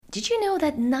Did you know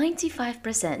that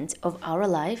 95% of our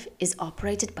life is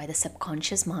operated by the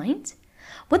subconscious mind?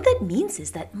 What that means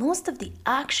is that most of the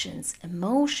actions,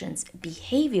 emotions,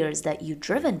 behaviors that you're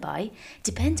driven by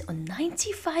depend on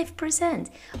 95%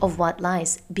 of what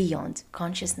lies beyond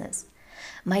consciousness.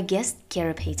 My guest,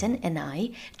 Kara Payton, and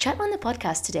I chat on the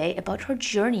podcast today about her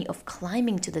journey of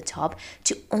climbing to the top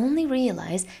to only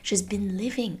realize she's been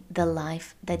living the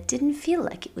life that didn't feel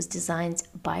like it was designed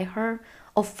by her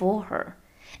or for her.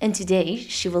 And today,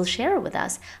 she will share with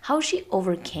us how she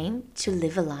overcame to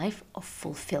live a life of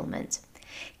fulfillment.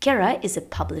 Kara is a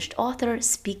published author,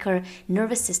 speaker,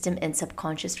 nervous system and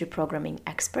subconscious reprogramming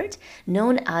expert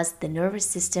known as the nervous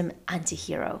system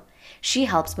antihero. She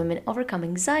helps women overcome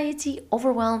anxiety,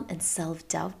 overwhelm, and self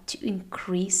doubt to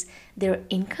increase their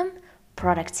income,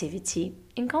 productivity,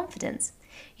 and confidence.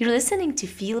 You're listening to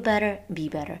Feel Better, Be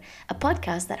Better, a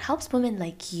podcast that helps women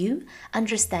like you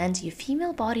understand your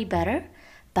female body better,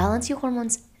 balance your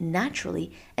hormones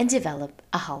naturally, and develop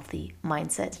a healthy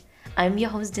mindset. I'm your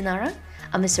host, Dinara.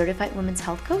 I'm a certified women's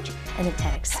health coach and a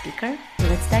TEDx speaker.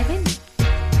 Let's dive in.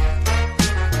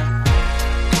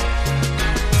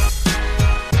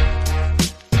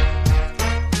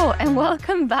 Oh, and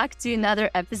welcome back to another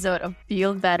episode of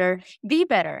Feel Better, Be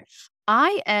Better.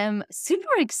 I am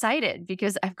super excited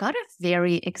because I've got a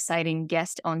very exciting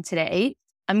guest on today.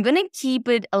 I'm going to keep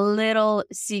it a little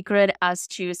secret as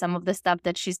to some of the stuff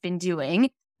that she's been doing.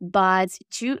 But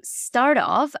to start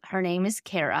off, her name is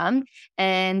Kara,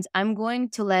 and I'm going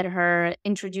to let her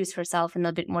introduce herself in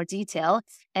a bit more detail.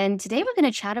 And today we're going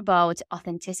to chat about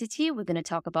authenticity. We're going to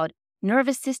talk about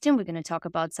nervous system. We're going to talk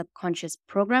about subconscious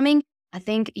programming. I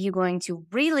think you're going to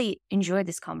really enjoy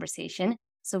this conversation.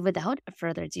 So without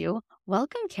further ado,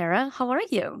 welcome, Kara. How are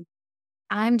you?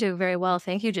 I'm doing very well.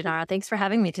 Thank you, Janara. Thanks for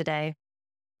having me today.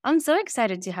 I'm so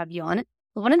excited to have you on.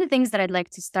 One of the things that I'd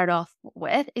like to start off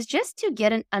with is just to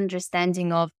get an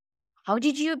understanding of how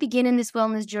did you begin in this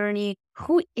wellness journey?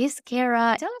 Who is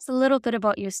Kara? Tell us a little bit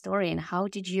about your story and how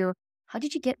did you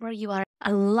get where you are?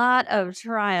 A lot of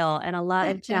trial and a lot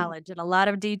of challenge and a lot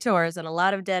of detours and a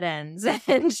lot of dead ends.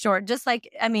 In short, just like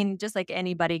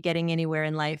anybody getting anywhere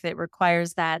in life, it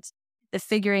requires the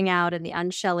figuring out and the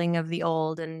unshelling of the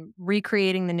old and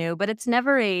recreating the new. But it's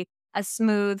never a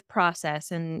smooth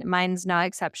process, and mine's no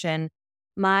exception.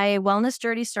 My wellness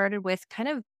journey started with kind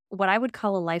of what I would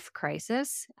call a life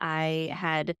crisis. I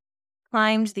had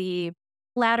climbed the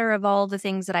ladder of all the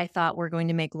things that I thought were going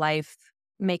to make life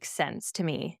make sense to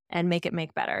me and make it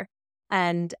make better.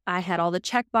 And I had all the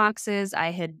check boxes.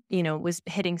 I had, was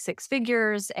hitting six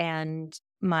figures and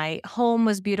my home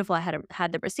was beautiful. I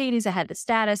had the Mercedes, I had the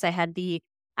status, I had the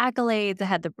accolades, I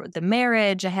had the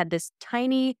marriage, I had this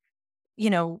tiny,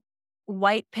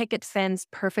 white picket fence,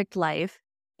 perfect life.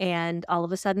 And all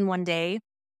of a sudden one day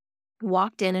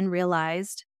walked in and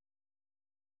realized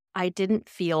I didn't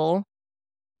feel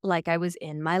like I was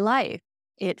in my life.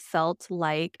 It felt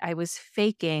like I was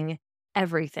faking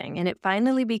everything. And it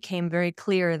finally became very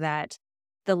clear that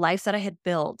the life that I had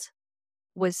built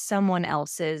was someone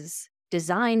else's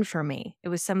design for me. It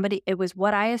was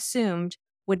what I assumed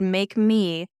would make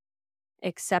me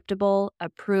acceptable,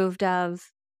 approved of.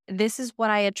 This is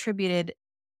what I attributed.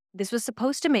 This was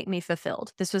supposed to make me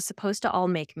fulfilled. This was supposed to all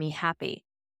make me happy.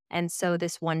 And so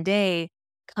this one day,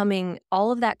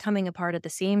 all of that coming apart at the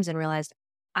seams and realized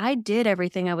I did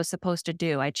everything I was supposed to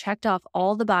do. I checked off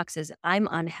all the boxes. I'm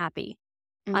unhappy.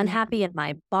 Unhappy in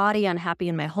my body, unhappy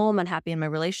in my home, unhappy in my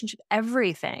relationship,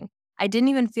 everything. I didn't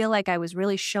even feel like I was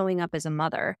really showing up as a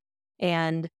mother.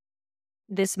 And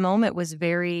this moment was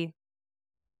very,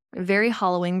 very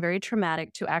hollowing, very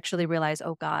traumatic to actually realize,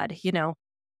 oh God,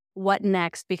 what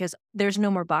next? Because there's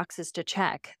no more boxes to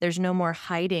check. There's no more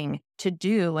hiding to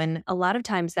do. And a lot of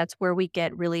times that's where we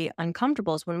get really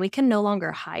uncomfortable is when we can no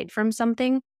longer hide from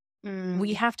something.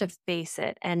 We have to face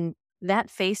it. And that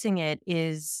facing it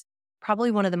is probably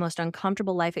one of the most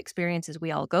uncomfortable life experiences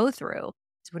we all go through.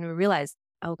 Is when we realize,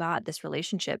 oh God, this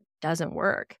relationship doesn't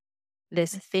work.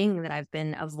 This thing that I've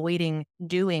been avoiding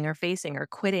doing or facing or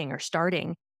quitting or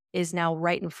starting is now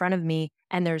right in front of me.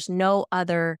 And there's no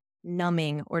other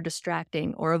numbing or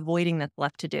distracting or avoiding that's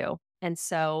left to do. And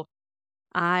so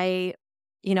I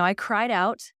cried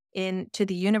out to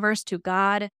the universe, to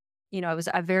God. I was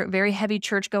a very, very heavy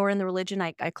churchgoer in the religion.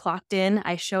 I clocked in,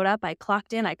 I showed up, I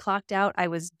clocked in, I clocked out. I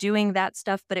was doing that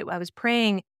stuff, but I was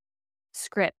praying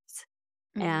scripts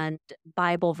and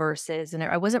Bible verses, and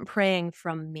I wasn't praying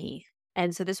from me.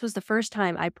 And so this was the first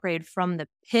time I prayed from the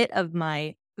pit of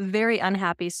my very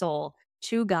unhappy soul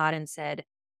to God and said,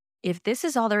 if this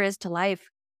is all there is to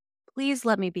life, please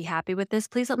let me be happy with this.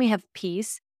 Please let me have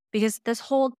peace, because this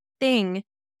whole thing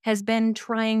has been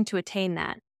trying to attain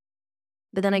that.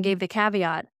 But then I gave the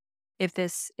caveat, if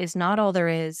this is not all there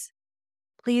is,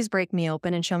 please break me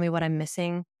open and show me what I'm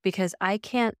missing, because I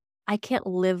can't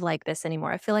live like this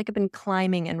anymore. I feel like I've been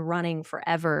climbing and running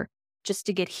forever just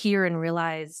to get here and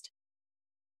realized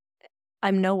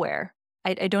I'm nowhere.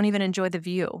 I don't even enjoy the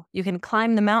view. You can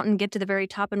climb the mountain, get to the very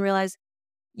top, and realize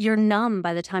you're numb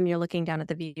by the time you're looking down at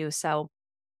the view. So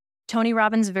Tony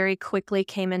Robbins very quickly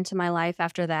came into my life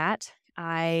after that.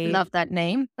 I Love that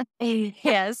name.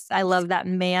 yes, I love that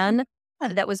man.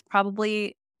 That was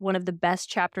probably one of the best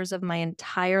chapters of my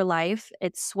entire life.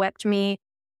 It swept me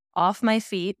off my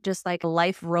feet, just like a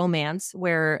life romance,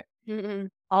 where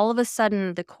all of a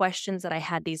sudden the questions that I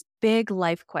had, these big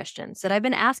life questions that I've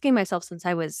been asking myself since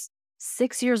I was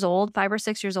 6 years old, 5 or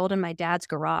 6 years old, in my dad's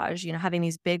garage, having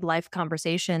these big life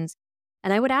conversations.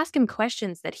 And I would ask him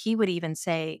questions that he would even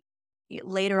say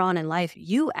later on in life,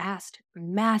 you asked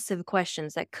massive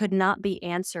questions that could not be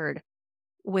answered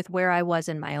with where I was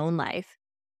in my own life.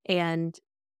 And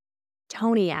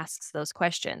Tony asks those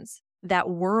questions. That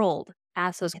world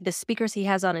asks those. The speakers he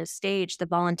has on his stage, the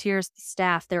volunteers, the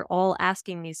staff, they're all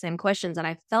asking these same questions. And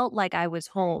I felt like I was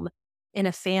home in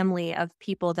a family of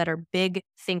people that are big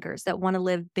thinkers, that want to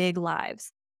live big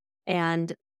lives.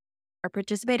 And I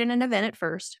participated in an event at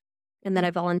first, and then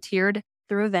I volunteered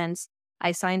through events.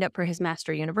 I signed up for his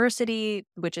Master University,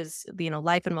 which is,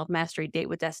 Life and Wealth Mastery, Date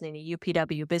with Destiny,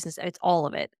 UPW, business. It's all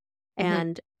of it.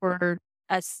 And for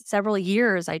several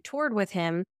years, I toured with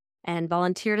him and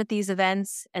volunteered at these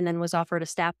events, and then was offered a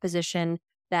staff position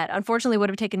that unfortunately would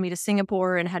have taken me to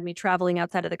Singapore and had me traveling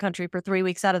outside of the country for 3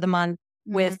 weeks out of the month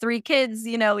with 3 kids.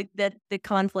 That the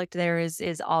conflict there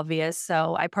is obvious.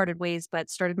 So I parted ways, but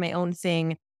started my own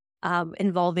thing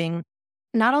involving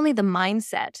not only the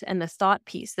mindset and the thought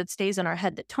piece that stays in our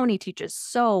head that Tony teaches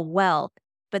so well,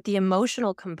 but the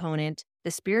emotional component,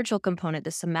 the spiritual component,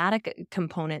 the somatic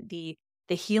component, the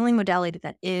healing modality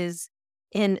that is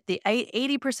in the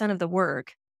 80% of the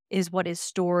work is what is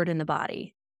stored in the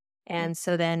body. And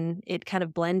so then it kind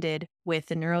of blended with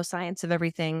the neuroscience of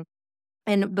everything.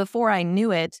 And before I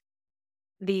knew it,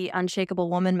 the Unshakable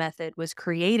Woman method was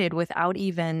created without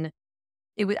even,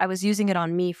 I was using it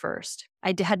on me first.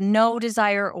 I had no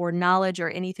desire or knowledge or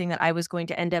anything that I was going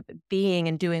to end up being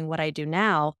and doing what I do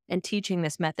now and teaching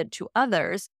this method to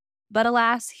others. But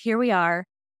alas, here we are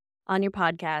on your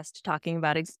podcast talking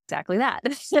about exactly that.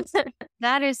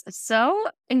 That is so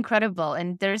incredible.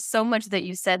 And there's so much that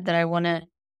you said that I want to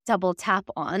double tap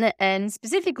on. And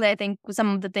specifically, I think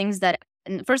some of the things that,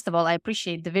 and first of all, I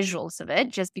appreciate the visuals of it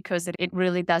just because it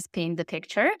really does paint the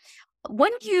picture.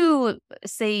 When you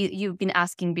say you've been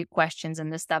asking big questions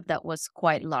and the stuff that was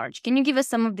quite large, can you give us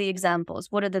some of the examples?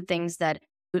 What are the things that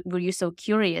were you so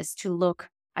curious to look,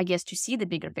 I guess, to see the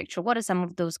bigger picture? What are some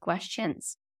of those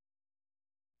questions?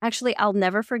 Actually, I'll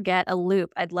never forget a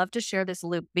loop. I'd love to share this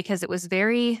loop because it was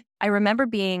I remember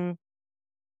being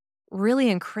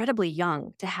really incredibly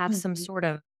young to have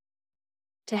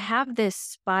to have this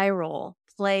spiral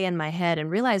play in my head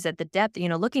and realize that the depth,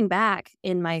 looking back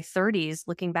in my 30s,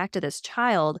 looking back to this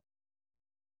child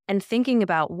and thinking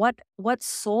about what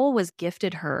soul was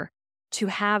gifted her to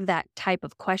have that type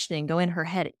of questioning go in her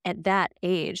head at that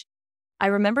age. I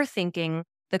remember thinking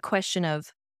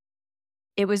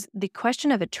it was the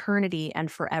question of eternity and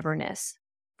foreverness.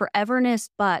 Foreverness,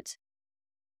 but,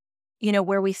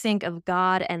 where we think of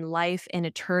God and life and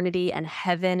eternity and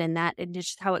heaven and that, and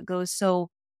just how it goes so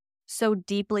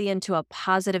deeply into a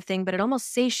positive thing, but it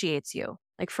almost satiates you.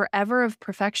 Like forever of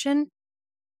perfection,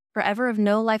 forever of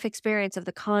no life experience of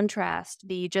the contrast,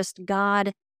 the just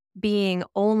God being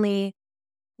only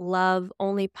love,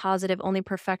 only positive, only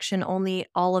perfection, only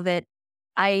all of it.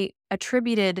 I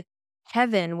attributed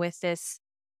heaven with this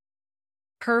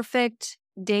perfect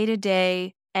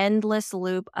day-to-day endless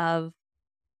loop of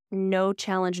no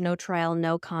challenge, no trial,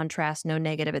 no contrast, no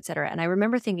negative, etc. And I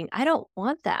remember thinking, I don't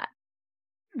want that.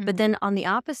 But then on the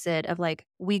opposite of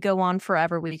we go on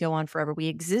forever, we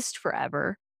exist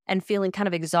forever, and feeling kind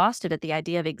of exhausted at the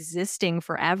idea of existing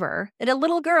forever. And a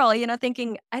little girl,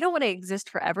 thinking, I don't want to exist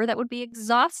forever. That would be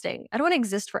exhausting. I don't want to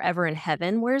exist forever in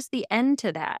heaven. Where's the end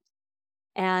to that?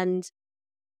 And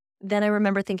then I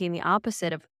remember thinking the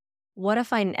opposite of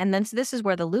and then this is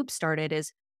where the loop started,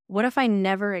 is what if I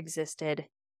never existed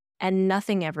and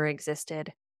nothing ever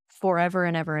existed forever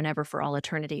and ever and ever for all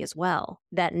eternity as well?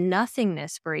 That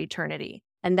nothingness for eternity.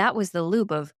 And that was the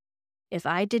loop of, if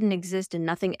I didn't exist and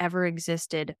nothing ever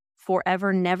existed,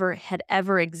 forever never had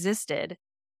ever existed.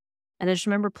 And I just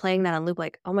remember playing that on loop,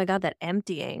 oh my God, that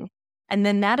emptying. And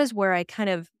then that is where I kind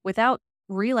of, without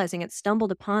realizing it,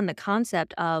 stumbled upon the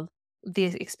concept of the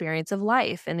experience of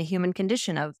life and the human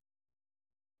condition of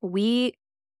we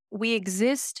we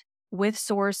exist with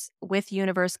source, with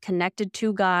universe, connected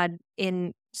to God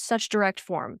in such direct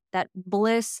form, that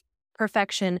bliss,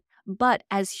 perfection. But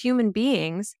as human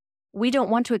beings, we don't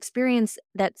want to experience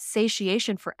that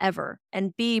satiation forever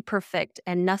and be perfect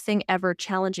and nothing ever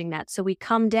challenging that. So we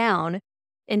come down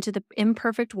into the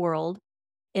imperfect world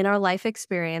in our life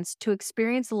experience to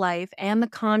experience life and the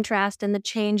contrast and the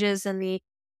changes and the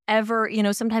ever,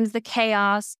 sometimes the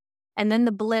chaos and then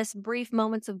the bliss, brief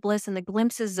moments of bliss and the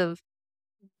glimpses of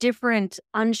different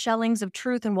unshellings of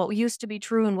truth and what used to be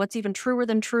true and what's even truer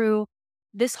than true.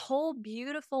 This whole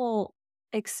beautiful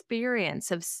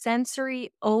experience of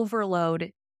sensory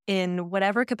overload in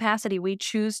whatever capacity we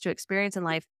choose to experience in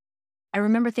life. I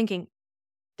remember thinking,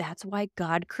 that's why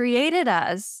God created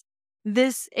us.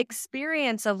 This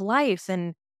experience of life.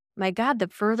 And my God, the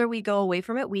further we go away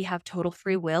from it, we have total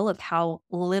free will of how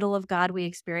little of God we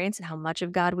experience and how much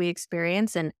of God we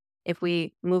experience. And if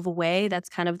we move away, that's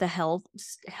kind of the hell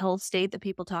state that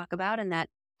people talk about. And that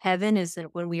heaven is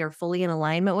when we are fully in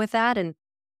alignment with that. And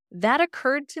that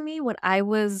occurred to me when I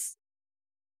was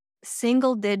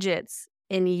single digits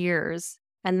in years.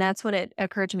 And that's when it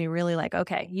occurred to me really like,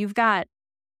 okay, you've got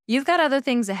other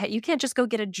things ahead. You can't just go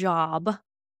get a job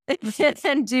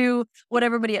and do what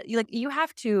everybody else. You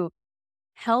have to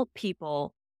help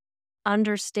people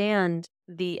understand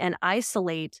and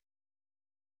isolate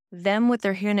them with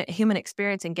their human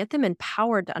experience and get them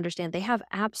empowered to understand they have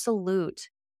absolute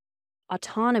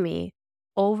autonomy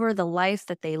over the life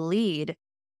that they lead.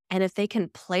 And if they can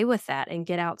play with that and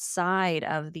get outside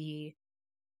of the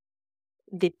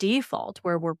default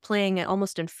where we're playing it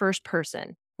almost in first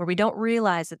person, where we don't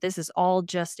realize that this is all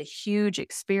just a huge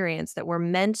experience that we're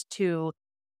meant to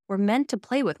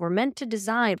play with, we're meant to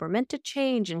design, we're meant to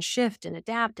change and shift and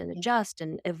adapt and adjust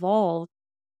and evolve,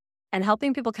 and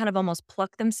helping people kind of almost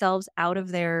pluck themselves out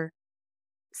of their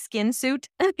skin suit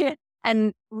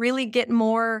and really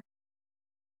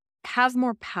have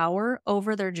more power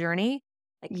over their journey.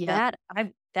 Yeah.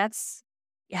 That's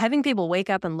having people wake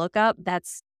up and look up.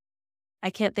 I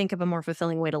can't think of a more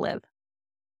fulfilling way to live.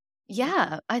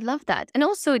 Yeah, I love that. And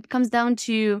also, it comes down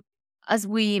to, as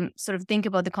we sort of think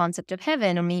about the concept of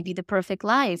heaven or maybe the perfect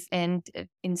life, and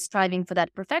in striving for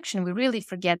that perfection, we really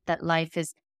forget that life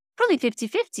is probably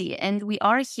 50-50. And we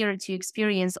are here to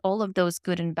experience all of those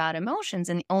good and bad emotions.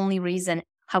 And the only reason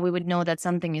how we would know that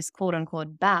something is quote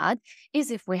unquote bad is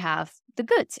if we have the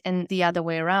good and the other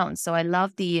way around. So I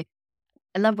love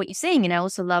what you're saying, and I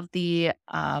also love the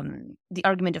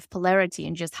argument of polarity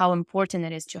and just how important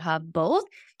it is to have both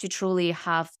to truly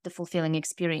have the fulfilling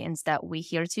experience that we're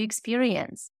here to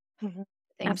experience. Mhm.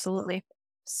 I think Absolutely.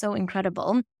 so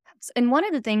incredible. And one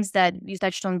of the things that you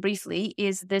touched on briefly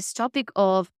is this topic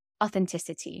of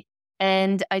authenticity.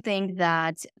 And I think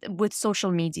that with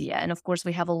social media, and of course,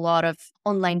 we have a lot of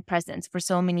online presence for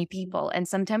so many people. And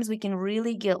sometimes we can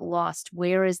really get lost.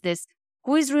 Where is this?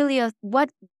 Who is really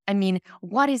what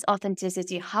is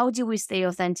authenticity? How do we stay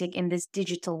authentic in this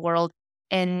digital world?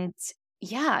 And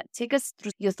yeah, take us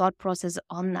through your thought process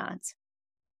on that.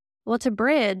 Well, to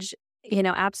bridge,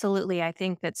 absolutely. I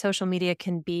think that social media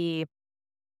can be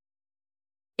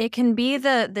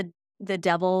the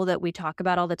devil that we talk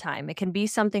about all the time. It can be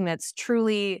something that's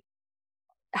truly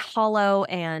hollow,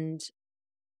 and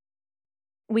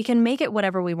we can make it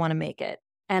whatever we want to make it.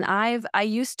 And I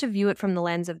used to view it from the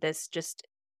lens of this just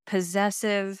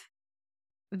possessive,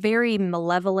 very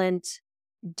malevolent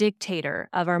dictator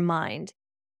of our mind.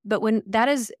 But when that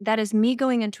is me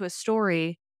going into a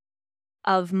story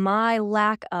of my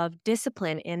lack of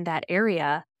discipline in that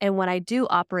area. And when I do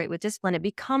operate with discipline, it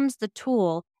becomes the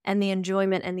tool and the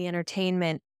enjoyment and the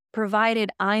entertainment,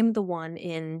 provided I'm the one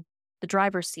in the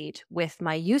driver's seat with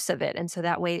my use of it. And so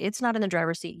that way it's not in the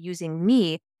driver's seat using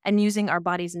me and using our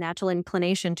body's natural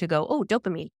inclination to go, oh,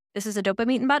 dopamine. This is a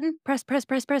dopamine button. Press, press,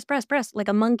 press, press, press, press, like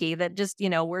a monkey that just,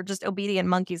 we're just obedient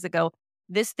monkeys that go,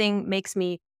 this thing makes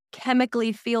me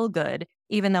chemically feel good,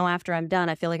 even though after I'm done,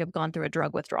 I feel like I've gone through a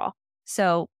drug withdrawal.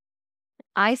 So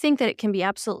I think that it can be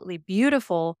absolutely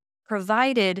beautiful,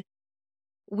 provided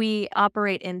we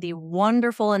operate in the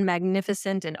wonderful and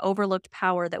magnificent and overlooked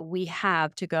power that we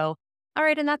have to go, all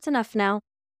right, and that's enough now,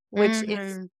 which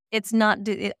is, it's not,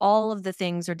 all of the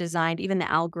things are designed, even the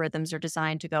algorithms are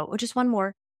designed to go, oh, just one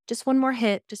more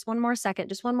hit, just one more second,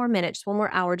 just one more minute, just one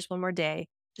more hour, just one more day,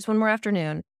 just one more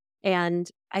afternoon. And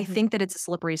I think that it's a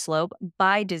slippery slope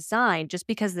by design, just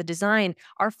because the design,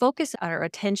 our focus, our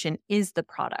attention is the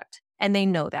product. And they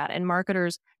know that. And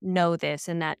marketers know this,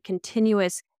 and that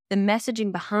the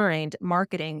messaging behind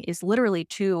marketing is literally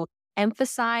to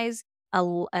emphasize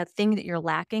a thing that you're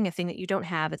lacking, a thing that you don't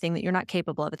have, a thing that you're not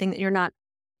capable of, a thing that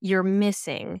you're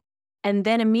missing, and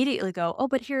then immediately go, oh,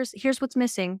 but here's what's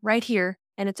missing right here,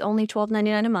 and it's only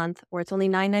 $12.99 a month, or it's only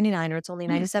 $9.99, or it's only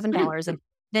 $97, and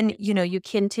then you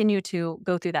continue to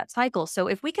go through that cycle. So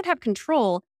if we can have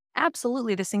control,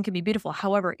 absolutely, this thing can be beautiful.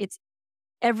 However, it's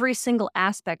every single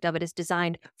aspect of it is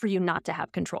designed for you not to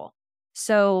have control.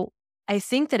 So I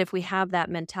think that if we have that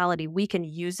mentality, we can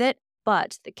use it.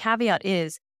 But the caveat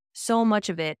is so much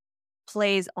of it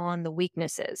plays on the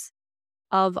weaknesses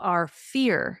of our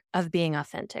fear of being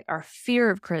authentic, our fear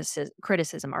of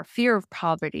criticism, our fear of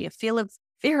poverty, a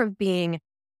fear of being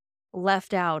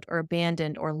left out or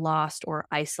abandoned or lost or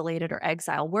isolated or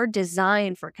exiled. We're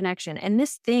designed for connection. And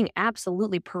this thing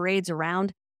absolutely parades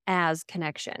around as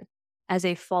connection, as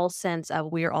a false sense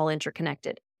of we're all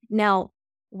interconnected. Now,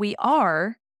 we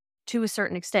are to a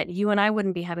certain extent. You and I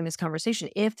wouldn't be having this conversation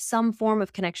if some form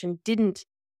of connection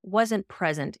wasn't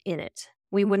present in it.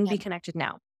 We wouldn't be connected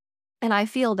now. And I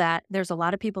feel that there's a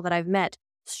lot of people that I've met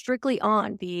strictly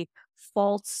on the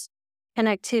false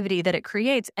connectivity that it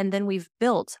creates, and then we've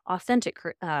built authentic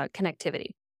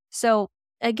connectivity. So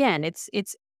again,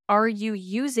 it's are you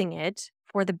using it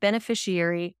for the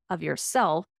beneficiary of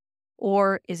yourself,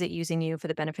 or is it using you for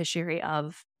the beneficiary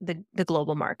of the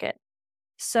global market?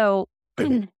 So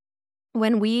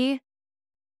when we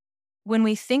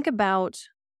think about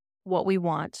what we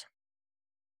want,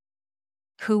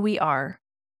 who we are,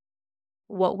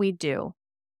 what we do,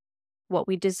 what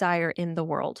we desire in the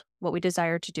world, what we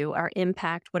desire to do, our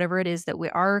impact, whatever it is that we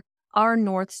are, our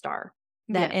North Star,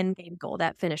 that end game goal,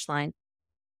 that finish line,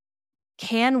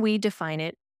 can we define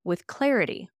it with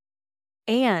clarity?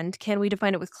 And can we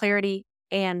define it with clarity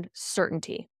and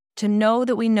certainty? To know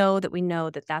that we know that we know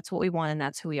that that's what we want and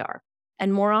that's who we are.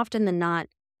 And more often than not,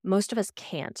 most of us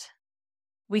can't.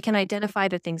 We can identify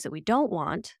the things that we don't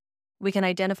want. We can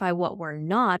identify what we're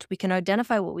not. We can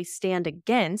identify what we stand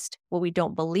against, what we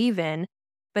don't believe in.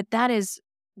 But that is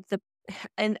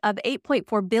and of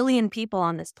 8.4 billion people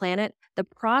on this planet, the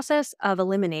process of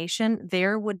elimination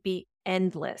there would be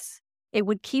endless. It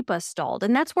would keep us stalled.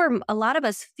 And that's where a lot of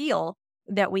us feel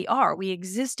that we are. We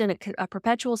exist in a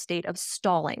perpetual state of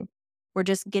stalling. We're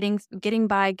just getting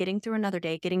by, getting through another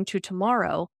day, getting to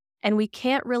tomorrow. And we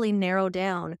can't really narrow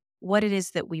down what it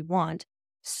is that we want.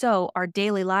 So our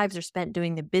daily lives are spent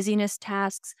doing the busyness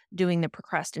tasks, doing the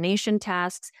procrastination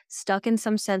tasks, stuck in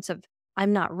some sense of,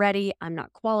 I'm not ready, I'm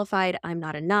not qualified, I'm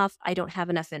not enough, I don't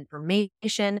have enough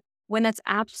information, when that's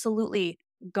absolutely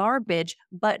garbage.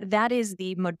 But that is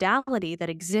the modality that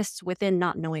exists within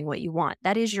not knowing what you want.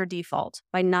 That is your default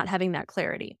by not having that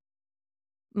clarity.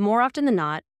 More often than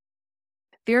not,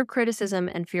 fear of criticism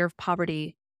and fear of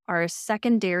poverty are a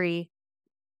secondary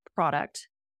product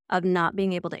of not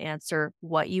being able to answer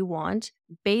what you want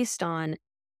based on,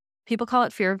 people call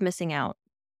it fear of missing out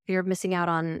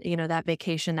on, that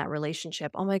vacation, that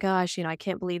relationship. Oh my gosh, I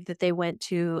can't believe that they went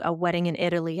to a wedding in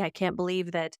Italy. I can't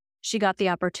believe that she got the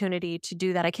opportunity to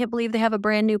do that. I can't believe they have a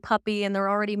brand new puppy and they're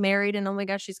already married. And oh my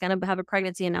gosh, she's going to have a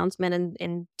pregnancy announcement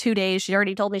in 2 days. She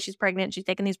already told me she's pregnant. She's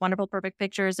taking these wonderful, perfect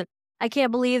pictures. And I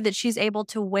can't believe that she's able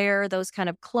to wear those kind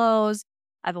of clothes.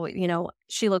 I've always,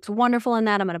 she looks wonderful in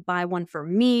that. I'm going to buy one for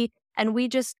me. And we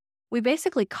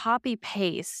basically copy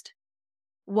paste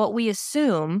what we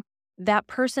assume that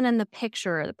person in the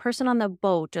picture, the person on the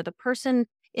boat, or the person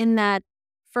in that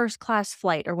first class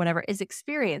flight or whatever is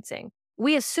experiencing.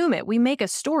 We assume it. We make a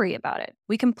story about it.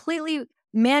 We completely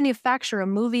manufacture a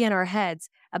movie in our heads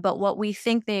about what we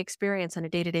think they experience on a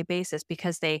day-to-day basis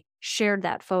because they shared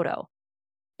that photo.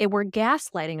 We're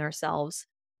gaslighting ourselves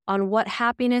on what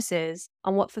happiness is,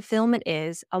 on what fulfillment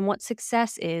is, on what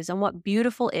success is, on what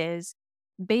beautiful is,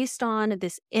 based on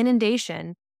this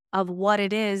inundation of what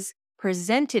it is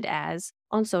presented as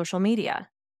on social media.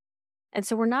 And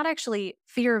so we're not actually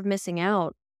fear of missing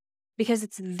out because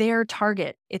it's their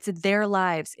target, it's their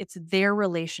lives, it's their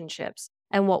relationships,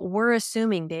 and what we're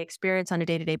assuming they experience on a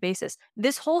day-to-day basis.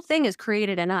 This whole thing is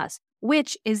created in us,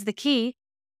 which is the key.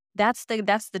 That's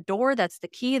the door, that's the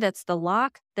key, that's the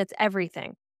lock, that's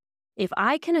everything. If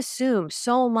I can assume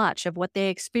so much of what they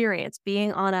experience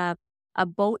being on a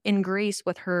boat in Greece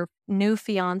with her new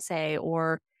fiance,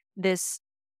 or this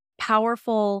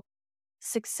powerful,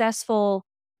 successful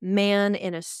man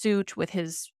in a suit with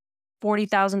his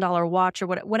 $40,000 watch, or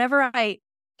whatever I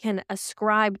can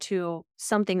ascribe to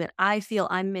something that I feel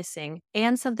I'm missing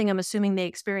and something I'm assuming they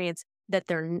experience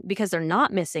because they're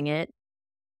not missing it,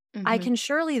 I can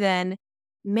surely then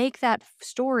make that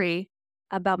story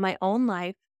about my own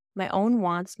life, my own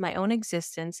wants, my own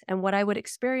existence, and what I would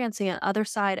experience on the other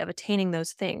side of attaining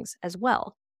those things as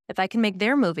well. If I can make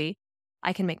their movie,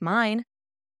 I can make mine.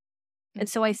 And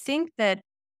so I think that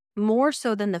more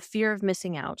so than the fear of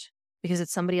missing out, because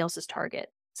it's somebody else's target,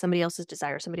 somebody else's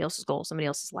desire, somebody else's goal, somebody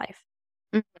else's life.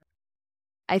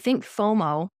 I think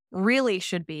FOMO really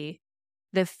should be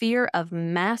the fear of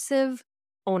massive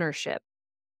ownership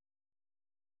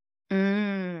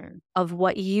of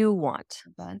what you want.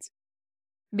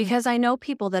 Because I know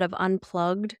people that have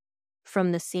unplugged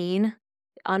from the scene,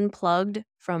 unplugged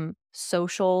from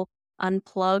social,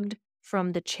 unplugged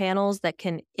from the channels that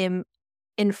can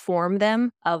inform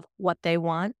them of what they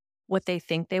want, what they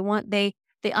think they want. They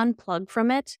unplug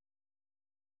from it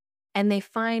and they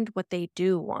find what they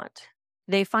do want.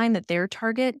 They find that their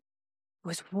target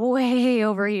was way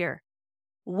over here,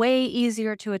 way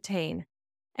easier to attain,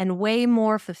 and way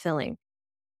more fulfilling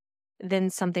than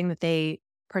something that they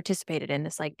participated in,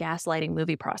 this like gaslighting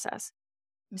movie process.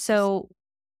 So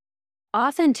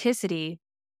authenticity,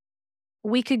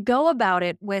 we could go about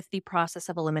it with the process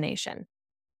of elimination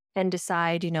and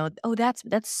decide, oh, that's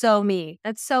so me.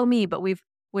 That's so me. But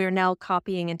we're now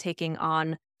copying and taking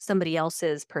on somebody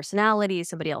else's personality,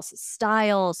 somebody else's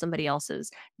style, somebody else's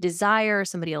desire,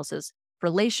 somebody else's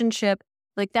relationship.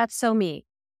 Like, that's so me.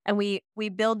 And we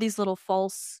build these little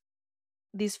false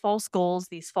goals,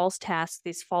 these false tasks,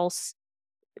 these false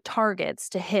targets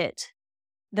to hit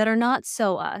that are not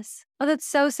so us. Oh,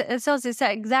 it's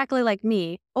exactly like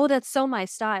me. Oh, that's so my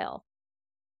style.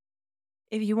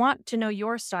 If you want to know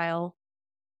your style,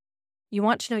 you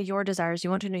want to know your desires,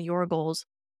 you want to know your goals,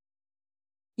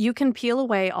 you can peel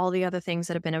away all the other things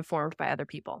that have been informed by other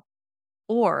people.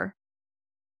 Or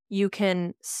you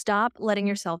can stop letting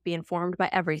yourself be informed by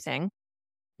everything.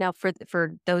 Now,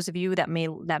 for those of you that may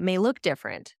look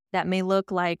different, that may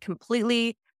look like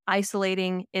completely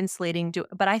isolating, insulating,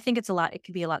 but I think it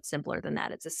can be a lot simpler than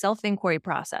that. It's a self-inquiry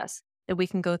process that we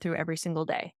can go through every single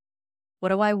day. What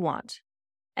do I want?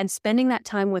 And spending that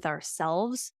time with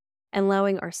ourselves and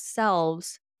allowing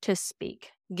ourselves to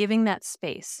speak, giving that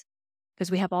space.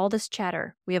 Because we have all this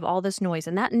chatter, we have all this noise,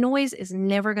 and that noise is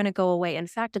never going to go away. In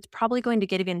fact, it's probably going to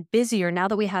get even busier now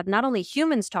that we have not only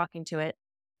humans talking to it,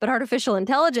 but artificial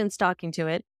intelligence talking to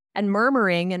it and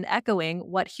murmuring and echoing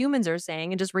what humans are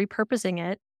saying and just repurposing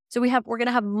it. So we're going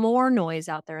to have more noise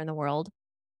out there in the world.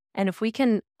 And if we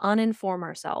can uninform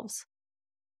ourselves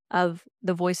of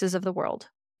the voices of the world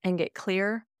and get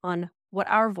clear on what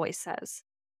our voice says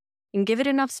and give it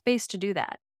enough space to do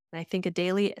that, and I think a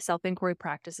daily self-inquiry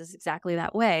practice is exactly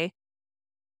that way,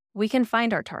 we can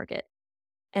find our target.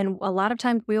 And a lot of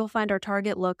times we will find our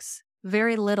target looks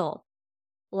very little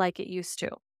like it used to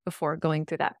before going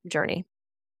through that journey.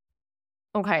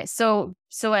 Okay, so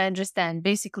I understand.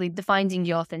 Basically, defining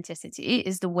your authenticity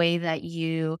is the way that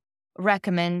you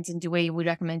recommend, and the way we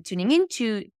recommend tuning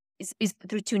into is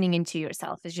through tuning into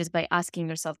yourself. It's just by asking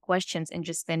yourself questions and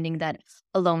just spending that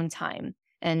alone time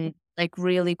and like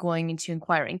really going into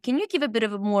inquiring. Can you give a bit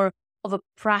of more of a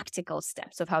practical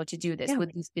steps of how to do this? Yeah.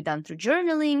 Would this be done through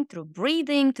journaling, through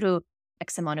breathing, through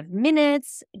X amount of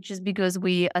minutes? Just because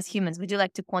we as humans, we do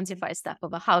like to quantify stuff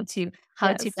about how to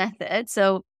method.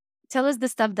 So tell us the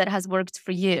stuff that has worked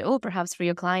for you, perhaps for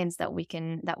your clients, that we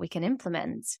can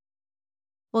implement.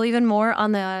 Well, even more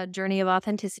on the journey of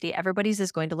authenticity, everybody's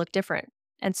is going to look different.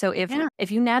 And so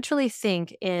if you naturally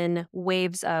think in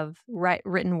waves of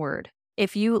written word,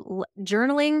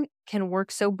 journaling can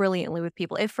work so brilliantly with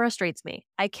people. It frustrates me.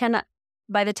 I cannot,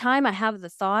 by the time I have the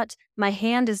thought, my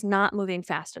hand is not moving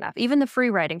fast enough. Even the free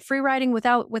writing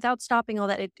without stopping all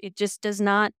that, it just does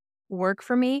not work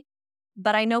for me.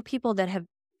 But I know people that have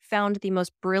found the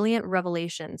most brilliant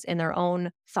revelations in their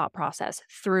own thought process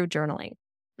through journaling.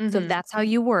 So if that's how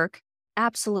you work,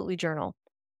 absolutely journal.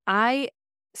 I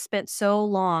spent so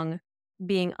long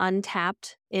being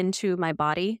untapped into my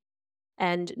body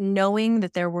and knowing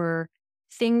that there were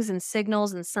things and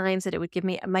signals and signs that it would give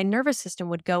me. My nervous system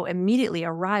would go immediately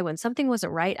awry. When something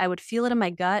wasn't right, I would feel it in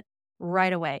my gut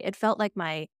right away. It felt like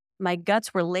my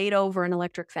guts were laid over an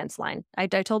electric fence line. I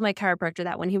told my chiropractor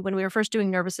that when we were first doing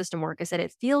nervous system work, I said,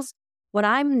 it feels, when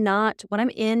I'm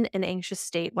in an anxious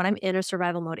state, when I'm in a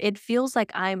survival mode, it feels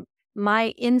like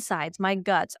my insides, my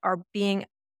guts are being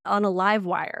on a live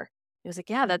wire. He was like,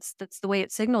 yeah, that's the way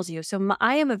it signals you. So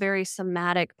I am a very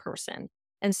somatic person.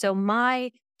 And so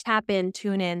my tap in,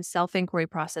 tune in, self-inquiry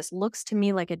process looks to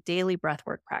me like a daily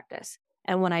breathwork practice.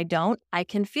 And when I don't, I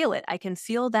can feel it. I can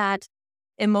feel that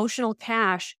emotional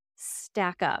cache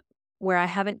stack up where I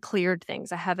haven't cleared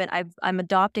things. I'm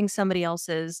adopting somebody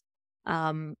else's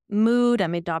mood.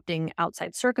 I'm adopting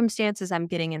outside circumstances. I'm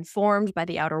getting informed by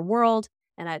the outer world,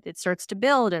 and it starts to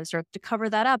build and starts to cover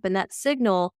that up. And that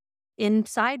signal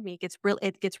inside me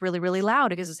it gets really, really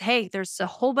loud. It goes, hey, there's a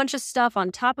whole bunch of stuff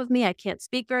on top of me. I can't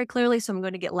speak very clearly, so I'm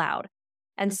going to get loud.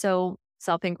 And so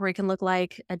self-inquiry can look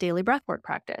like a daily breathwork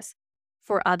practice.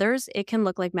 For others, it can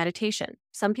look like meditation.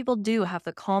 Some people do have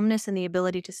the calmness and the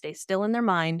ability to stay still in their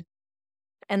mind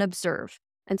and observe.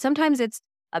 And sometimes it's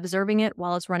observing it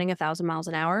while it's running 1,000 miles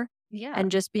an hour Yeah.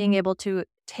 and just being able to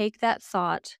take that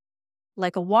thought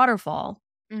like a waterfall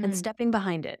and Mhm. stepping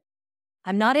behind it.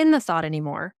 I'm not in the thought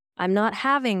anymore. I'm not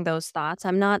having those thoughts.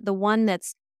 I'm not the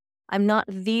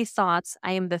thoughts.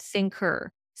 I am the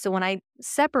thinker. So when I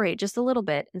separate just a little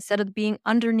bit, instead of being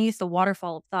underneath the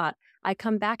waterfall of thought, I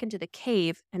come back into the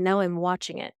cave and now I'm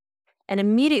watching it. And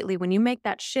immediately when you make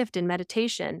that shift in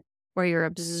meditation where you're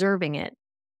observing it,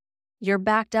 you're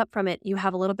backed up from it. You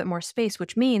have a little bit more space,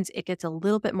 which means it gets a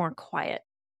little bit more quiet.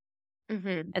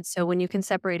 Mhm. And so when you can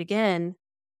separate again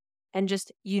and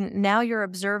now you're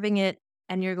observing it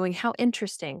and you're going, how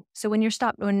interesting. So when you're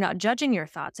not judging your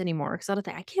thoughts anymore, because other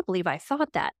thing, I can't believe I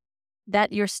thought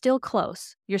that you're still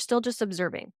close. You're still just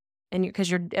observing. And because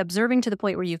you're observing to the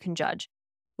point where you can judge.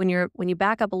 When you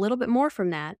back up a little bit more from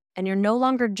that and you're no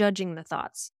longer judging the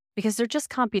thoughts because they're just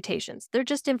computations. They're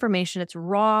just information. It's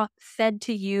raw, fed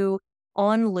to you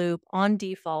on loop, on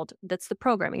default. That's the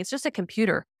programming. It's just a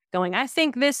computer going, I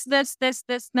think this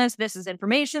is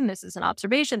information. This is an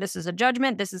observation. This is a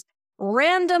judgment. This is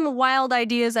random wild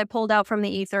ideas I pulled out from the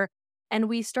ether. And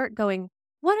we start going,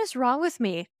 what is wrong with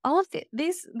me? All of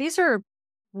these are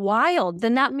wild.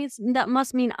 Then that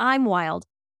must mean I'm wild.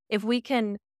 If we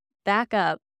can back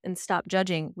up and stop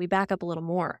judging, we back up a little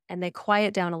more and they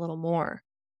quiet down a little more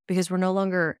because we're no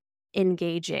longer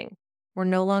engaging. We're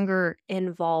no longer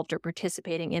involved or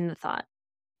participating in the thought.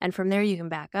 And from there, you can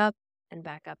back up and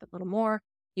back up a little more.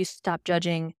 You stop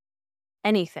judging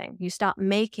anything. You stop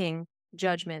making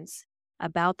judgments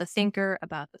about the thinker,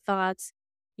 about the thoughts.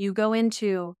 You go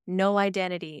into no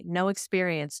identity, no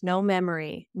experience, no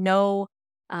memory, no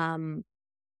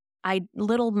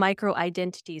little micro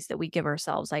identities that we give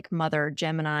ourselves, like mother,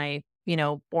 Gemini,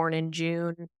 born in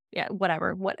June, yeah,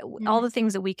 whatever, all the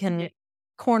things that we can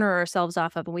corner ourselves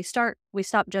off of, and we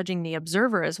stop judging the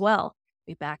observer as well.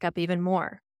 We back up even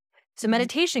more. So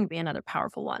meditation can be another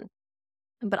powerful one.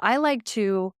 But I like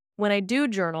to, when I do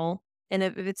journal, and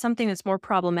if it's something that's more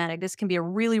problematic, this can be a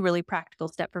really, really practical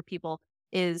step for people,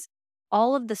 is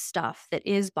all of the stuff that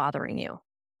is bothering you,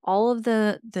 all of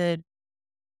the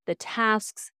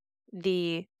tasks,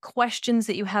 the questions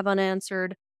that you have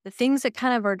unanswered, the things that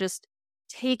kind of are just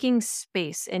taking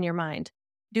space in your mind.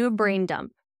 Do a brain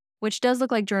dump, which does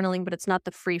look like journaling, but it's not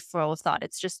the free flow of thought.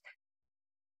 It's just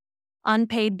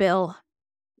unpaid bill,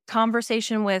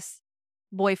 conversation with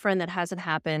boyfriend that hasn't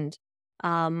happened,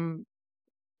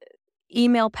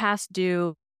 email past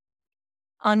due,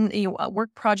 work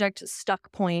project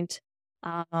stuck point,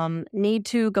 need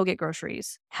to go get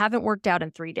groceries, haven't worked out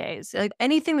in 3 days, like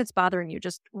anything that's bothering you,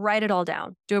 just write it all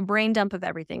down. Do a brain dump of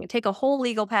everything and take a whole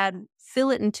legal pad,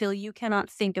 fill it until you cannot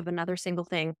think of another single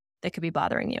thing that could be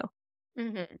bothering you.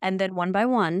 And then one by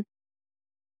one,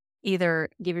 either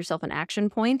give yourself an action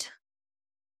point,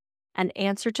 an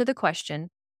answer to the question,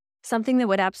 something that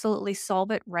would absolutely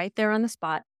solve it right there on the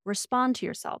spot. Respond to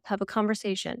yourself, have a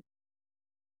conversation.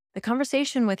 The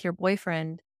conversation with your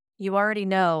boyfriend, you already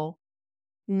know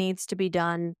needs to be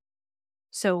done.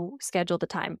 So schedule the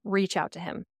time, reach out to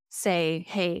him, say,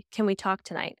 hey, can we talk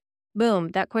tonight? Boom,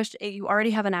 that question, you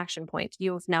already have an action point.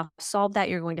 You have now solved that.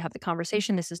 You're going to have the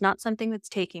conversation. This is not something that's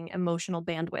taking emotional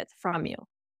bandwidth from you.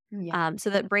 Yeah. So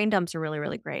that brain dumps are really,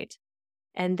 really great.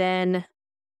 And then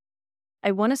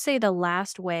I want to say the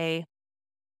last way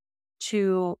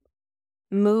to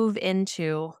move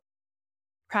into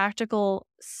practical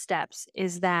steps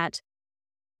is that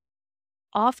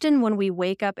often when we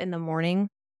wake up in the morning,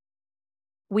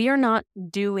 we are not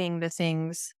doing the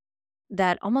things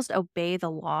that almost obey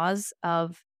the laws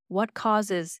of what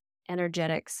causes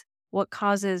energetics, what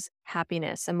causes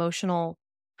happiness, emotional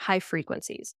high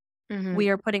frequencies. We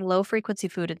are putting low frequency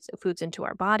foods into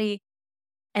our body.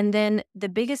 And then the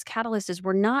biggest catalyst is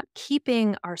we're not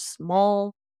keeping our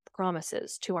small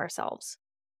promises to ourselves.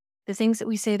 The things that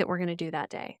we say that we're going to do that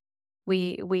day.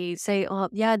 We say, oh,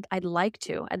 yeah, I'd like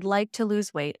to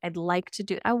lose weight.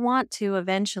 I want to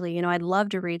eventually, I'd love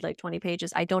to read like 20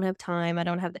 pages. I don't have time.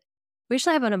 We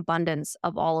should have an abundance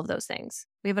of all of those things.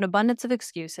 We have an abundance of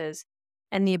excuses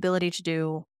and the ability to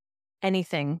do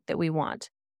anything that we want.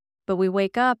 But we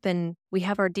wake up and we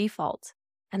have our default.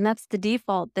 And that's the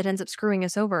default that ends up screwing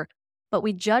us over. But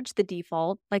we judge the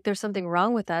default like there's something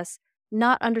wrong with us,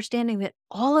 not understanding that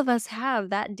all of us have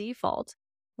that default.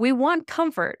 We want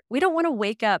comfort. We don't want to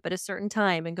wake up at a certain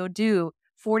time and go do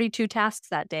 42 tasks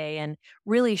that day and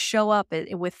really show up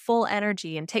with full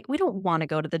energy and we don't want to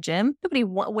go to the gym. Nobody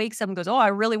wakes up and goes, oh, I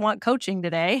really want coaching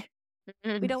today.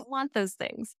 We don't want those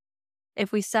things.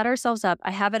 If we set ourselves up,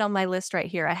 I have it on my list right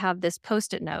here. I have this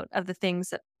Post-it note of the things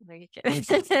that,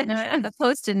 the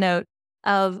Post-it note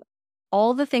of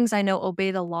all the things I know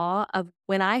obey the law of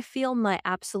when I feel my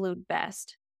absolute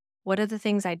best. What are the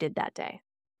things I did that day?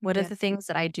 What are the things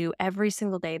that I do every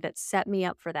single day that set me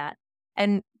up for that?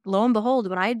 And lo and behold,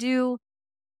 when I do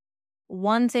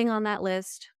one thing on that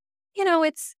list,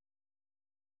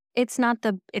 it's not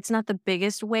the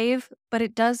biggest wave, but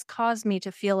it does cause me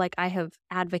to feel like I have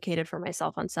advocated for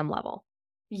myself on some level.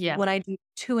 Yeah. When I do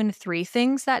 2 and 3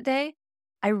 things that day,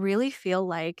 I really feel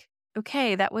like,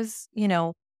 okay, that was,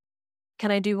 can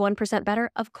I do 1%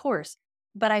 better? Of course.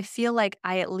 But I feel like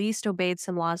I at least obeyed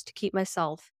some laws to keep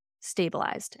myself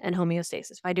stabilized and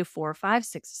homeostasis. If I do 4 or 5,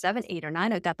 6, 7, 8 or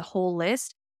 9, I've got the whole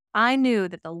list. I knew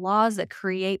that the laws that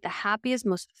create the happiest,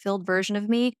 most fulfilled version of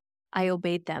me, I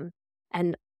obeyed them.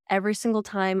 And every single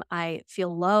time I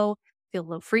feel low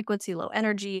frequency, low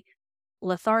energy,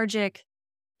 lethargic,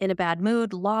 in a bad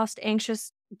mood, lost,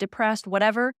 anxious, depressed,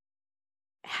 whatever,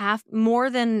 more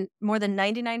than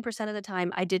 99% of the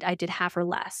time I did half or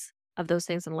less of those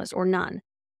things on the list or none.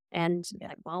 And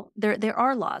well, there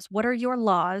are laws. What are your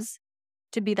laws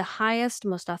to be the highest,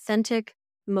 most authentic,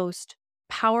 most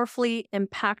powerfully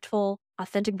impactful,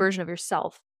 authentic version of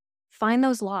yourself? Find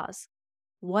those laws.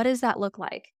 What does that look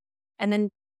like? And then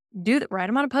write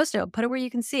them on a Post-it, put it where you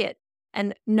can see it,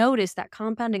 and notice that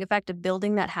compounding effect of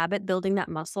building that habit, building that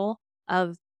muscle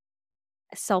of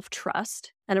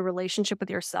self-trust and a relationship with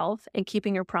yourself and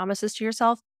keeping your promises to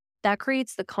yourself. That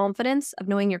creates the confidence of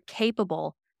knowing you're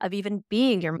capable of even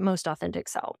being your most authentic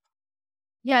self.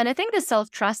 Yeah, and I think the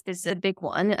self-trust is a big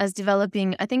one as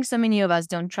developing. I think so many of us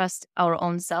don't trust our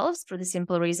own selves for the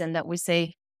simple reason that we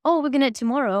say, oh,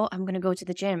 tomorrow I'm going to go to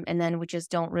the gym. And then we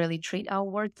just don't really treat our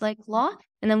words like law.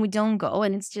 And then we don't go.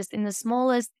 And it's just in the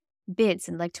smallest bits.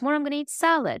 And like, tomorrow I'm going to eat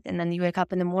salad. And then you wake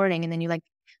up in the morning and then you're like,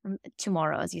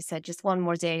 tomorrow, as you said, just one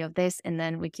more day of this. And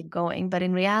then we keep going. But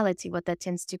in reality, what that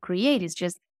tends to create is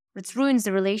just, it ruins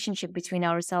the relationship between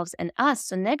ourselves and us.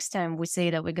 So next time we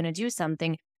say that we're going to do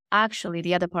something, actually,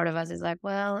 the other part of us is like,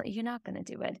 well, you're not going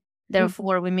to do it.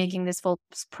 Therefore, we're making these false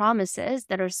promises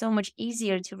that are so much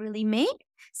easier to really make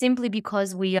simply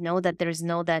because we know that there's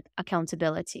no that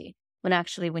accountability. When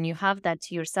actually, when you have that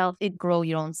to yourself, it grows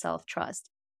your own self-trust.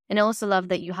 And I also love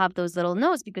that you have those little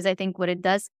notes because I think what it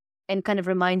does and kind of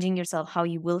reminding yourself how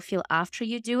you will feel after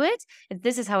you do it.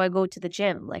 This is how I go to the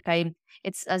gym. Like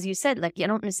it's as you said, like I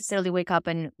don't necessarily wake up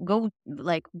and go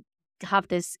like have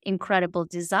this incredible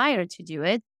desire to do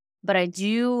it. But I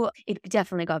do, it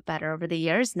definitely got better over the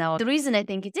years. Now, the reason I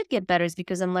think it did get better is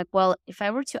because I'm like, well, if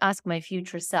I were to ask my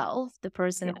future self, the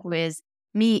person who is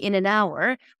me in an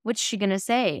hour, what's she going to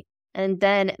say? And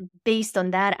then based on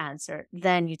that answer,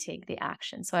 then you take the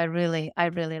action. So I really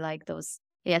like those.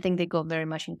 Yeah, I think they go very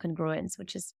much in congruence,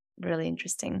 which is really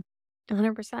interesting.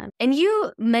 100%. And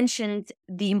you mentioned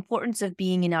the importance of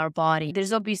being in our body.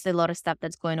 There's obviously a lot of stuff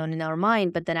that's going on in our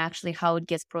mind, but then actually how it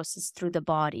gets processed through the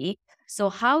body. So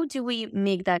how do we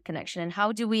make that connection and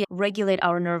how do we regulate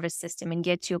our nervous system and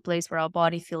get to a place where our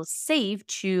body feels safe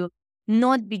to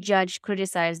not be judged,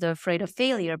 criticized, or afraid of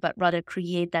failure, but rather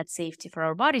create that safety for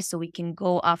our body so we can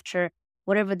go after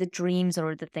whatever the dreams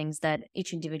or the things that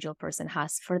each individual person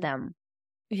has for them?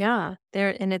 Yeah,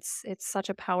 and it's such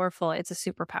a powerful, it's a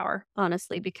superpower,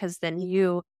 honestly, because then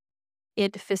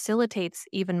it facilitates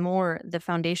even more the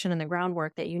foundation and the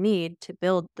groundwork that you need to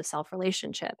build the self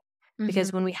relationship.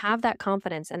 Because when we have that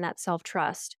confidence and that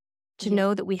self-trust to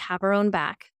know that we have our own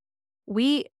back,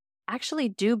 we actually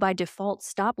do by default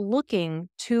stop looking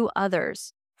to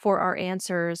others for our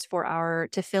answers,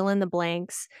 to fill in the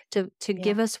blanks, to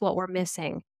give us what we're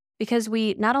missing. Because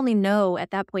we not only know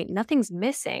at that point nothing's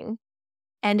missing,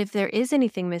 and if there is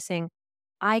anything missing,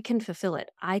 I can fulfill it.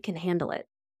 I can handle it.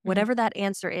 Whatever that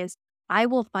answer is, I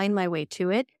will find my way to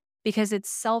it because it's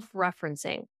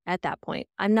self-referencing at that point.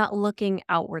 I'm not looking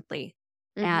outwardly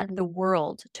at the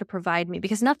world to provide me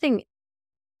because the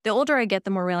older I get,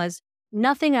 the more I realize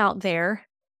nothing out there.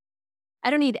 I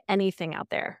don't need anything out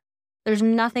there. There's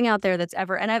nothing out there that's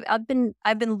ever, and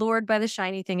I've been lured by the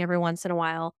shiny thing every once in a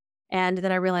while. And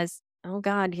then I realize, oh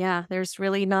God, yeah, there's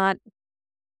really not.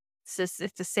 It's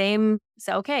the same.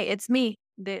 So, okay, it's me.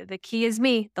 The key is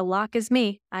me. The lock is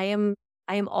me. I am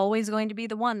always going to be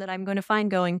the one that I'm going to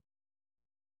find going,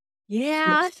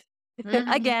 yeah,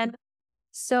 again.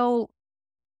 So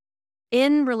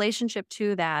in relationship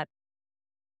to that,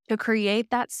 to create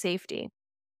that safety,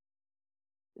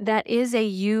 that is a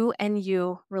you and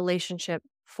you relationship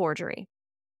forgery,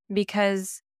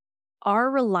 because our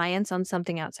reliance on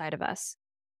something outside of us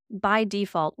by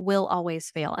default will always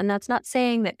fail. And that's not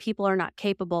saying that people are not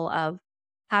capable of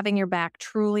having your back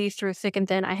truly through thick and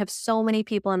thin. I have so many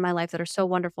people in my life that are so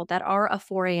wonderful that are a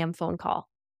 4 a.m. phone call.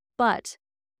 But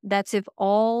that's if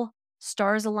all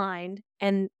stars aligned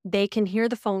and they can hear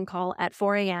the phone call at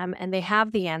 4 a.m. and they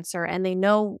have the answer and they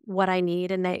know what I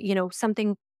need, and they,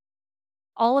 something,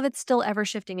 all of it's still ever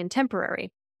shifting and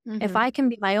temporary. If I can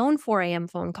be my own 4 a.m.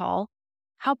 phone call,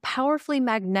 how powerfully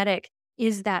magnetic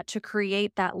is that to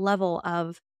create that level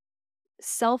of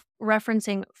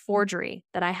self-referencing forgery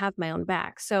that I have my own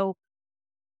back? So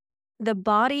the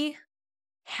body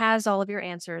has all of your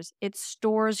answers. It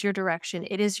stores your direction.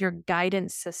 It is your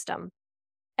guidance system.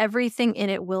 Everything in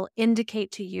it will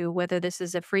indicate to you whether this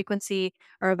is a frequency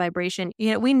or a vibration.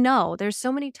 We know there's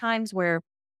so many times where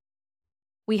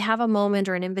we have a moment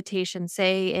or an invitation,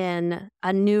 say in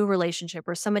a new relationship,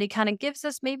 where somebody kind of gives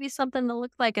us maybe something that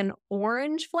looks like an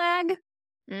orange flag.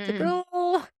 It's like,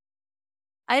 oh,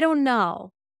 I don't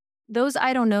know. Those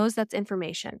I don't knows, that's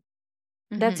information.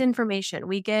 That's information.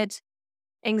 We get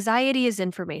anxiety is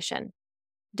information.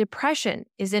 Depression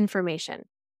is information.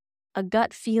 A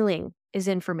gut feeling is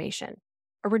information.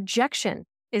 A rejection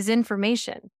is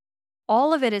information.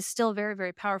 All of it is still very,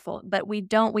 very powerful, but we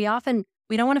don't want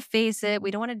to face it. We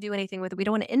don't want to do anything with it. We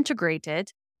don't want to integrate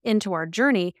it into our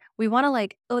journey. We want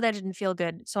to oh, that didn't feel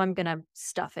good, so I'm going to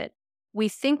stuff it. We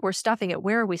think we're stuffing it.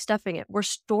 Where are we stuffing it? We're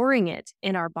storing it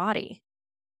in our body.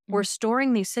 We're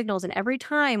storing these signals, and every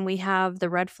time we have the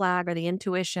red flag or the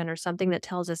intuition or something that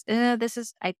tells us, this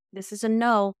is a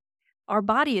no, our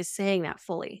body is saying that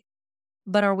fully.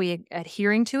 But are we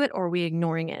adhering to it, or are we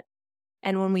ignoring it?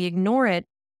 And when we ignore it,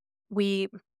 we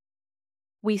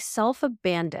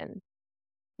self-abandon.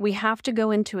 We have to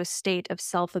go into a state of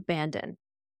self-abandon.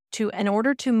 In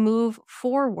order to move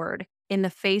forward in the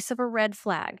face of a red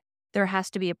flag, there has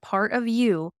to be a part of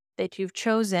you that you've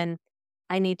chosen.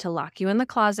 I need to lock you in the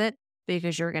closet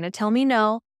because you're going to tell me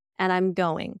no, and I'm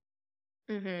going.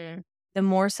 The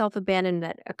more self-abandon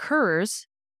that occurs,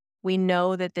 we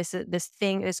know that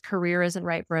this career isn't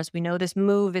right for us. We know this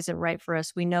move isn't right for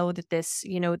us. We know that this,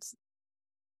 it's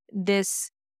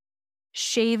this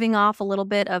shaving off a little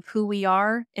bit of who we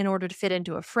are in order to fit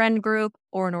into a friend group,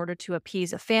 or in order to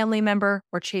appease a family member,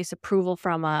 or chase approval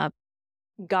from a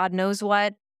God knows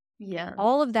what. Yeah.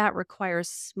 All of that requires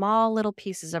small little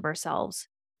pieces of ourselves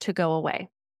to go away.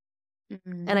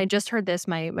 And I just heard this,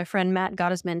 my friend Matt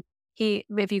Gottesman,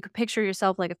 if you could picture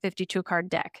yourself like a 52 card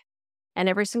deck, and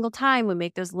every single time we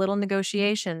make those little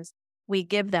negotiations, we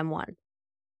give them one.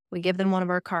 We give them one of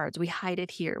our cards. We hide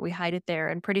it here. We hide it there.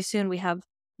 And pretty soon we have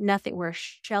nothing. We're a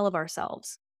shell of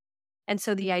ourselves. And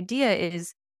so the idea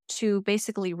is to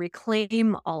basically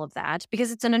reclaim all of that,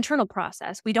 because it's an internal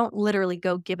process. We don't literally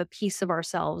go give a piece of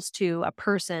ourselves to a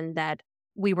person that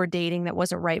we were dating that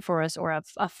wasn't right for us, or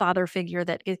a father figure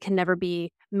that it can never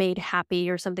be made happy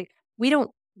or something. We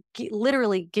don't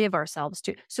literally give ourselves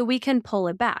to. So we can pull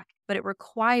it back, but it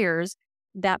requires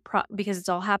that because it's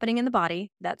all happening in the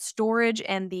body. That storage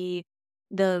and the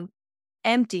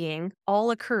emptying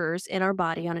all occurs in our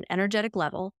body on an energetic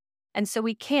level. And so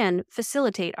we can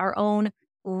facilitate our own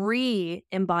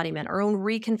re-embodiment, our own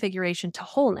reconfiguration to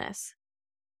wholeness.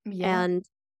 Yeah. And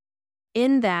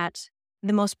in that,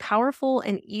 the most powerful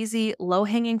and easy,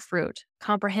 low-hanging fruit,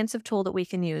 comprehensive tool that we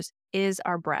can use is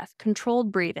our breath.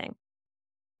 Controlled breathing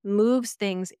moves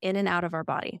things in and out of our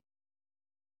body.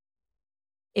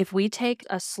 If we take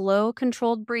a slow,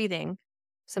 controlled breathing,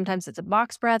 sometimes it's a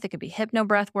box breath, it could be hypno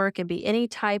breath work, it could be any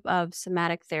type of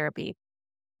somatic therapy,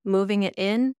 moving it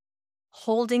in,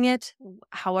 holding it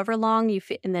however long you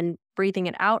feel, and then breathing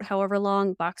it out however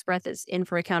long. Box breath is in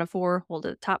for a count of 4, hold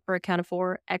at the top for a count of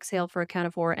 4, exhale for a count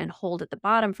of 4, and hold at the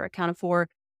bottom for a count of 4.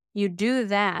 You do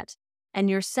that, and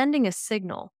you're sending a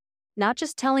signal, not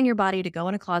just telling your body to go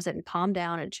in a closet and calm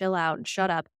down and chill out and shut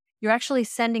up. You're actually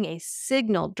sending a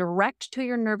signal direct to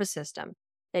your nervous system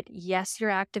that, yes, you're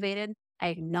activated. I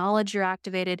acknowledge you're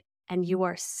activated, and you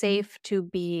are safe to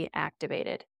be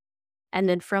activated. And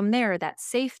then from there, that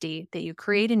safety that you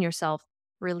create in yourself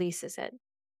releases it.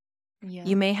 Yeah.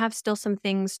 You may have still some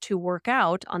things to work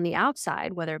out on the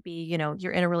outside, whether it be,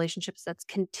 you're in a relationship that's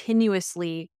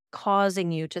continuously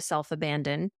causing you to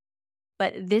self-abandon,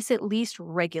 but this at least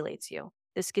regulates you.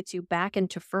 This gets you back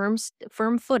into firm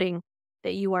footing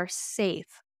that you are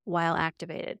safe while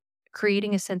activated,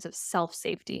 creating a sense of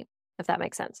self-safety, if that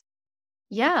makes sense.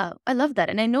 Yeah, I love that.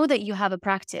 And I know that you have a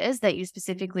practice that you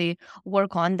specifically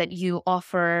work on that you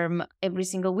offer every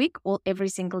single week or every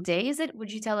single day. Is it?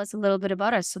 Would you tell us a little bit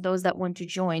about us so those that want to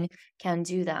join can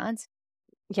do that?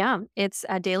 Yeah, it's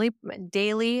a daily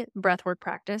breathwork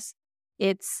practice.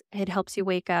 It helps you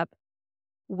wake up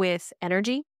with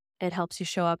energy. It helps you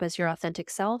show up as your authentic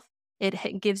self.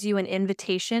 Gives you an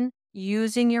invitation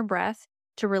using your breath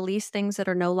to release things that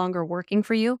are no longer working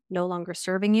for you, no longer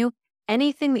serving you.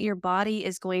 Anything that your body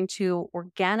is going to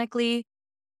organically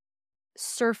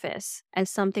surface as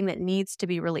something that needs to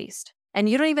be released. And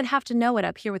you don't even have to know it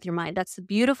up here with your mind. That's the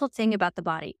beautiful thing about the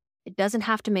body. It doesn't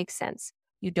have to make sense.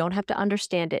 You don't have to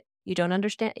understand it. You don't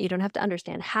have to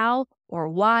understand how or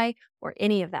why or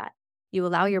any of that. You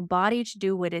allow your body to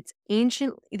do what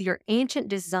your ancient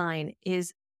design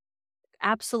is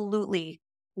absolutely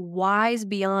wise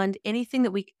beyond anything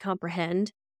that we could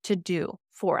comprehend to do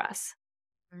for us.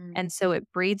 Mm. And so it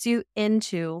breeds you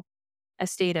into a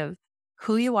state of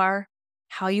who you are,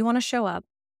 how you want to show up,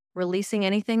 releasing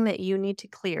anything that you need to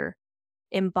clear,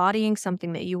 embodying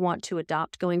something that you want to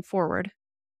adopt going forward.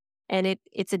 And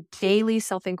it's a daily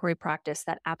self-inquiry practice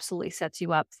that absolutely sets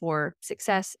you up for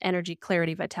success, energy,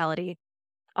 clarity, vitality,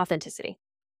 authenticity.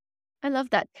 I love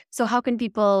that. So how can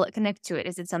people connect to it?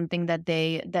 Is it something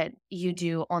that you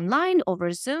do online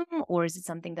over Zoom, or is it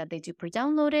something that they do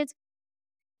pre-download it?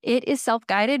 It is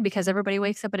self-guided because everybody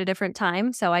wakes up at a different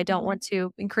time. So I don't want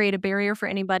to create a barrier for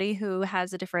anybody who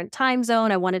has a different time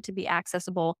zone. I want it to be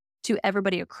accessible to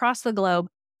everybody across the globe.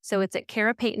 So it's at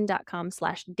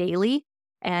karapayton.com/daily.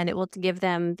 And it will give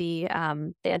them they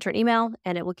enter an email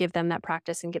and it will give them that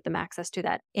practice and get them access to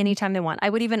that anytime they want.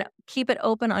 I would even keep it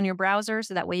open on your browser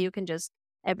so that way you can just,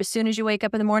 as soon as you wake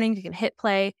up in the morning, you can hit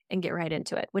play and get right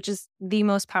into it, which is the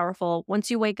most powerful.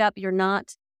 Once you wake up, you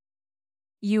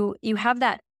have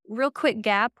that real quick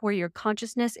gap where your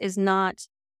consciousness is not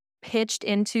pitched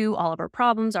into all of our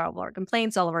problems, all of our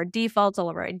complaints, all of our defaults, all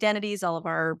of our identities, all of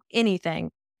our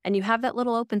anything. And you have that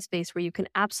little open space where you can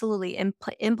absolutely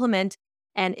implement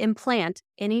and implant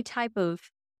any type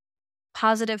of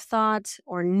positive thought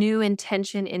or new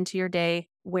intention into your day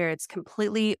where it's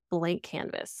completely blank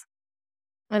canvas.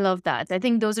 I love that. I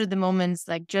think those are the moments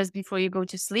like just before you go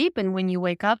to sleep and when you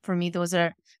wake up. For me, those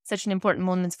are such an important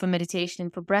moments for meditation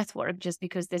and for breath work, just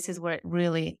because this is where it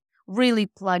really, really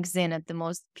plugs in at the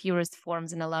most purest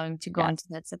forms and allowing to go Yeah. into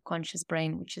that subconscious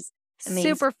brain, which is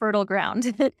amazing. Super fertile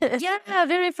ground. Yeah,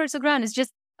 very fertile ground. It's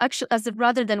just actually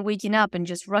rather than waking up and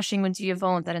just rushing into your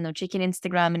phone, I don't know, checking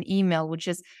Instagram and email, which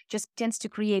just tends to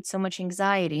create so much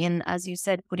anxiety. And as you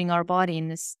said, putting our body in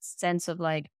this sense of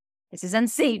like, this is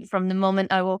unsafe from the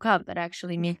moment I woke up, but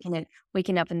actually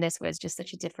waking up in this way is just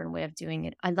such a different way of doing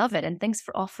it. I love it. And thanks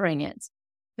for offering it.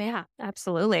 Yeah,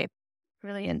 absolutely.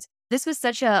 Brilliant. This was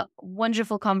such a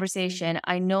wonderful conversation.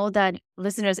 I know that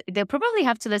listeners, they'll probably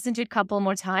have to listen to it a couple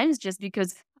more times just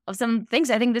because of some things.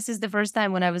 I think this is the first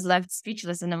time when I was left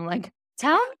speechless and I'm like,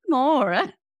 tell me more.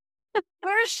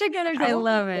 Where is she going to go? I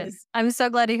love with it. this? I'm so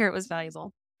glad to hear it was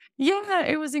valuable. Yeah,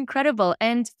 it was incredible.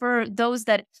 And for those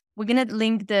that we're going to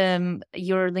link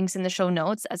your links in the show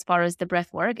notes as far as the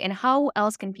breath work, and how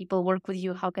else can people work with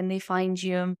you? How can they find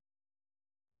you?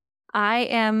 I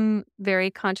am very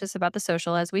conscious about the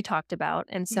social, as we talked about.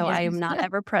 And so Yes. I am not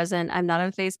ever present. I'm not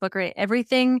on Facebook or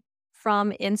everything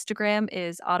from Instagram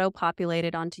is auto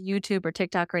populated onto YouTube or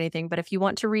TikTok or anything. But if you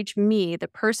want to reach me, the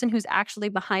person who's actually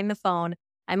behind the phone,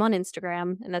 I'm on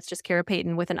Instagram, and that's just Kara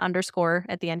Payton with an underscore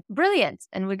at the end. Brilliant.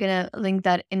 And we're going to link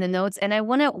that in the notes. And I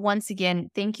want to once again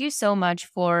thank you so much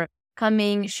for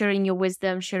coming, sharing your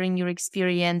wisdom, sharing your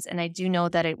experience. And I do know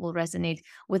that it will resonate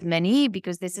with many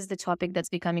because this is the topic that's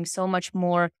becoming so much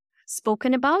more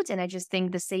spoken about. And I just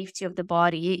think the safety of the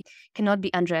body cannot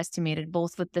be underestimated,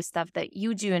 both with the stuff that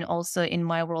you do and also in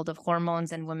my world of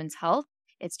hormones and women's health.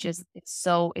 It's just, it's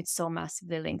so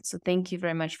massively linked. So thank you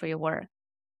very much for your work.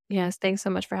 Yes, thanks so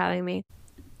much for having me.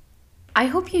 I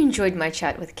hope you enjoyed my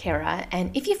chat with Kara,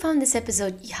 and if you found this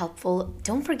episode helpful,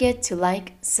 don't forget to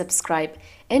like, subscribe,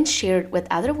 and share it with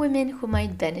other women who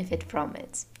might benefit from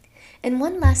it. And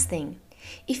one last thing,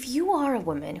 if you are a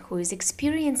woman who is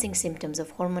experiencing symptoms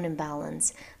of hormone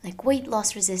imbalance, like weight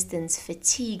loss resistance,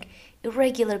 fatigue,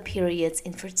 irregular periods,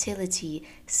 infertility,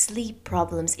 sleep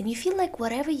problems, and you feel like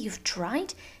whatever you've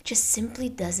tried just simply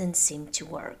doesn't seem to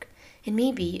work, and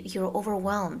maybe you're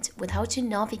overwhelmed with how to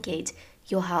navigate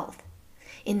your health,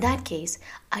 In that case,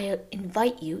 I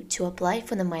invite you to apply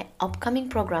for my upcoming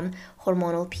program,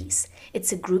 Hormonal Peace.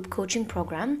 It's a group coaching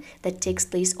program that takes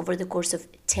place over the course of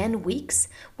 10 weeks,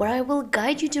 where I will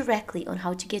guide you directly on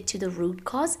how to get to the root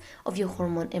cause of your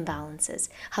hormone imbalances,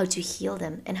 how to heal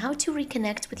them, and how to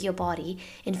reconnect with your body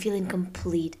and feel in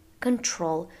complete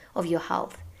control of your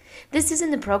health. This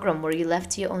isn't a program where you're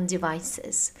left to your own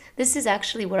devices. This is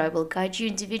actually where I will guide you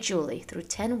individually through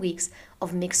 10 weeks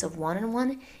of mix of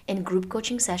one-on-one and group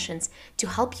coaching sessions to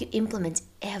help you implement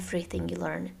everything you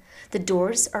learn. The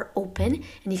doors are open,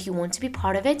 and if you want to be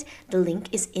part of it, the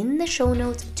link is in the show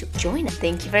notes to join us.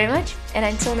 Thank you very much, and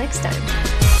until next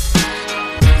time.